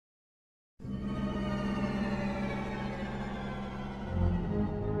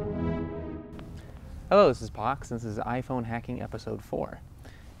Hello, this is Pox, and this is iPhone Hacking Episode 4.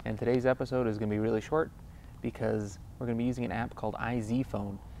 And today's episode is going to be really short because we're going to be using an app called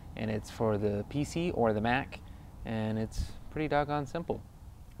ZiPhone, and it's for the PC or the Mac, and it's pretty doggone simple.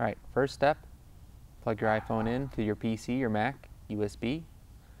 Alright, first step, plug your iPhone in to your PC or Mac, USB.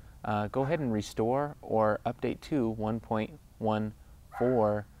 Go ahead and restore or update to 1.14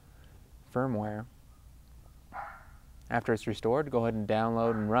 firmware. After it's restored, go ahead and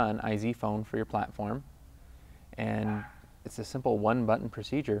download and run ZiPhone for your platform. And it's a simple one-button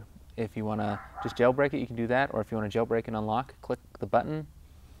procedure. If you want to just jailbreak it, you can do that. Or if you want to jailbreak and unlock, click the button,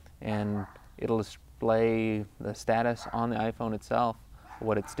 and it'll display the status on the iPhone itself,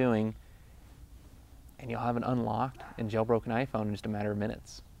 what it's doing, and you'll have an unlocked and jailbroken iPhone in just a matter of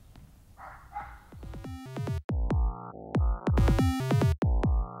minutes.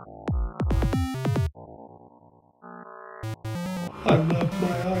 I love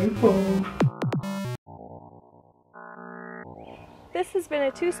my iPhone. This has been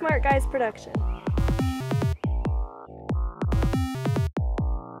a Two Smart Guys production.